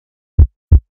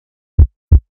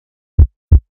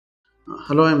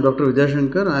Hello, I am Dr.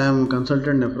 Vidyashankar. I am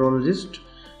consultant nephrologist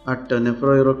at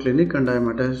Nephro Clinic and I am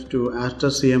attached to Aster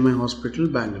CMI Hospital,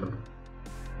 Bangalore.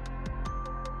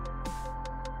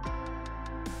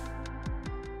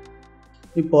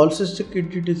 The polycystic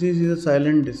kidney disease is a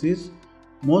silent disease.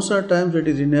 Most of the times it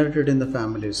is inherited in the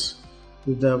families.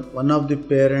 If one of the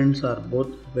parents or both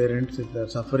parents if they are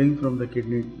suffering from the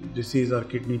kidney disease or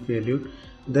kidney failure,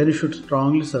 then you should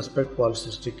strongly suspect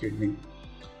polycystic kidney.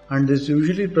 And this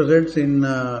usually presents in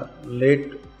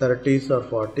late 30s or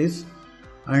 40s,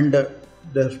 and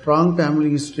the strong family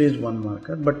history is one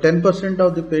marker, but 10%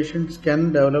 of the patients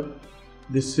can develop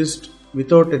this cyst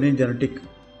without any genetic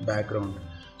background.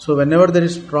 So whenever there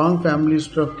is strong family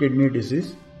history of kidney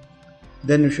disease,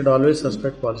 then you should always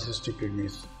suspect polycystic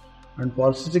kidneys. And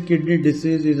polycystic kidney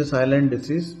disease is a silent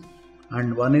disease,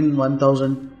 and 1 in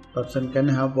 1000 person can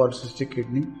have polycystic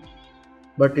kidney.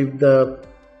 But if the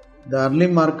early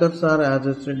markers are, as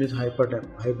I said, is high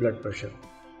blood pressure,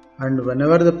 and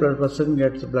whenever the person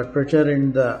gets blood pressure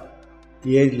in the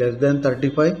age less than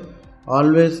 35,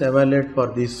 always evaluate for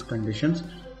these conditions.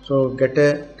 So get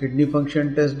a kidney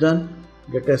function test done,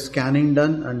 get a scanning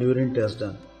done, and urine test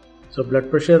done. So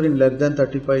blood pressure in less than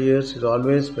 35 years is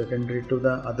always secondary to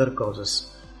the other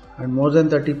causes, and more than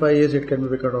 35 years it can be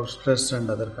because of stress and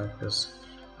other factors.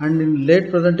 And in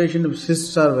late presentation, if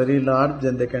cysts are very large,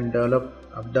 then they can develop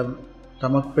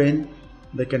stomach pain,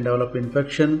 they can develop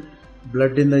infection,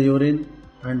 blood in the urine,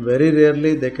 and very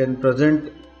rarely they can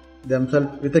present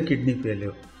themselves with a kidney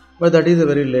failure. But that is a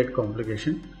very late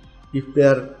complication.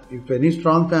 If any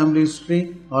strong family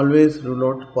history, always rule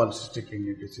out polycystic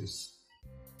kidney disease.